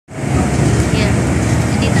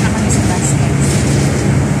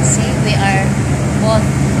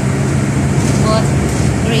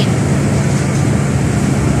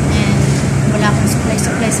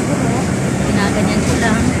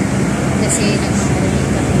nagmamadali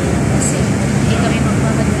kami kasi hindi kami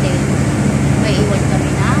magmamadali, may iwan kami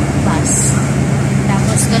na bus.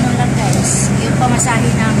 Tapos ganun lang guys, yung pamasahe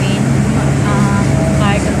namin,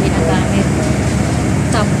 card ang ginagamit,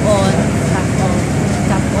 tap on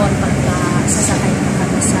pagka sasakay na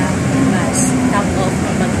kami sa bus, tap off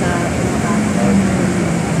pagka bumaba.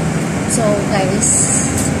 So guys,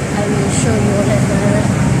 I will show you later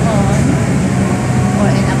on or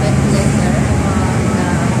in a bit later on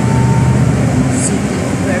the city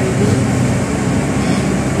of WERRRIBE, and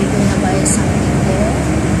we're gonna buy something there.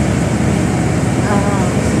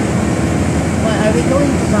 What are we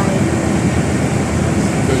going to buy?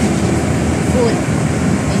 Food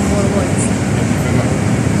in Woolworth.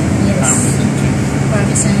 Yes.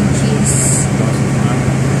 Parmesan cheese,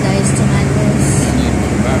 diced tomatoes,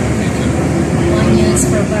 onions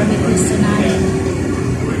for barbecues tonight.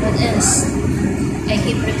 What else? I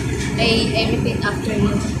repeat after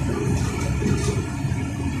you.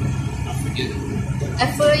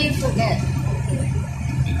 After you forget. Okay.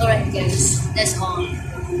 Alright guys, that's all.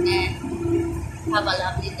 And have a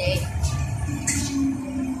lovely day.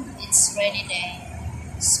 It's rainy day.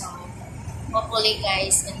 So hopefully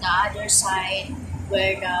guys, in the other side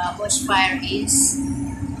where the bushfire is,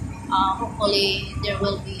 hopefully there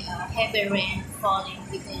will be a heavy rain falling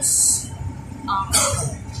because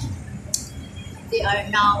they are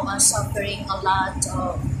now suffering a lot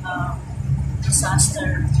of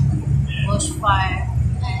disaster, bushfire,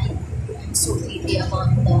 and I'm so pity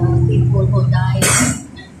about the people who died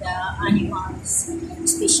and the animals,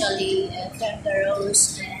 especially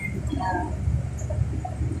kangaroos and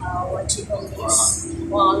what you call this,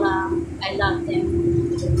 koala. I love them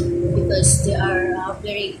because they are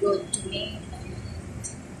very good to me.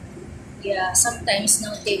 Yeah, sometimes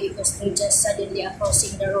not they, because they just suddenly are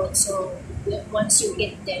crossing the road, so once you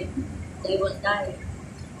hit them, they will die.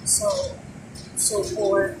 So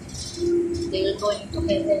poor, they will go into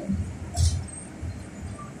heaven.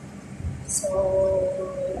 So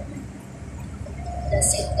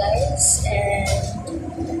that's it guys, and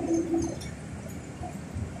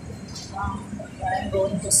what I'm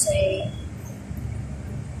going to say,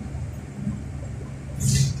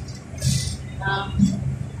 I'm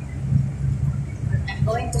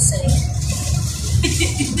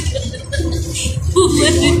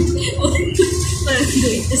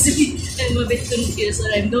a bit confused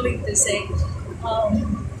what I'm going to say.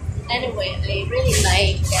 Anyway, I really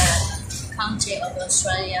like the country of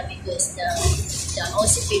Australia because the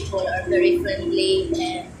Aussie people are very friendly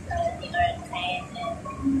and they are kind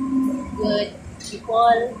and good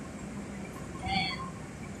people, and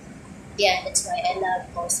yeah, that's why I love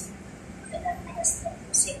Aussie. I love my husband.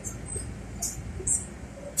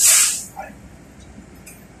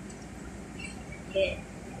 Yeah.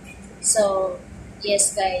 So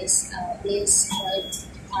yes guys, please help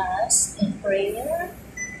us in prayer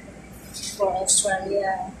for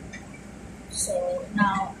Australia. So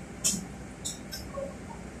now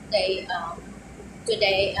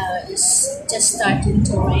today is just starting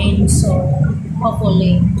to rain, so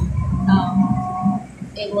hopefully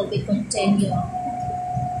it will be continued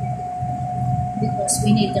because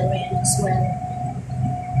we need the rain as well.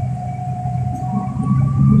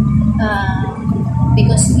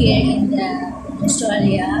 Because here in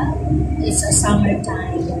Australia it's a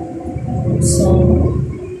summertime, so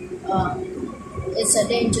it's a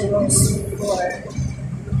dangerous for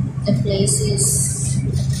the places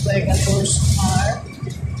where the bushes are.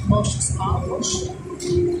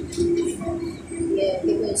 Yeah,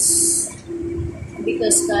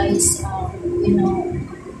 because guys, you know,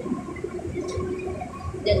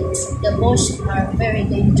 the bushes are very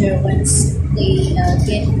dangerous once they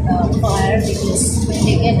get fire, because when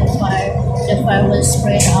they get a fire, the fire will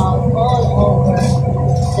spread out all over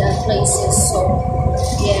the places. So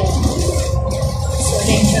yeah, so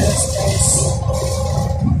dangerous guys,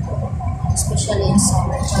 especially in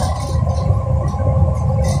summertime.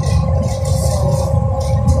 So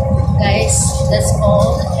guys, that's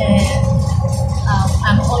all, and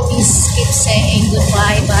I'm always keep saying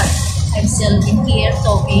goodbye, but I'm still in here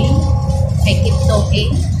talking. I keep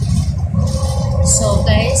talking. So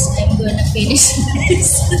guys, I'm gonna finish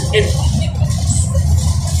this.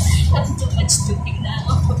 I'm too much talking now.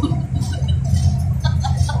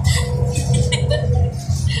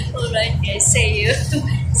 Alright guys, see you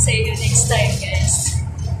next time guys.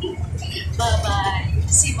 Bye bye.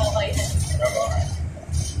 See bye bye.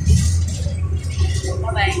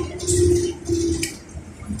 Bye bye guys.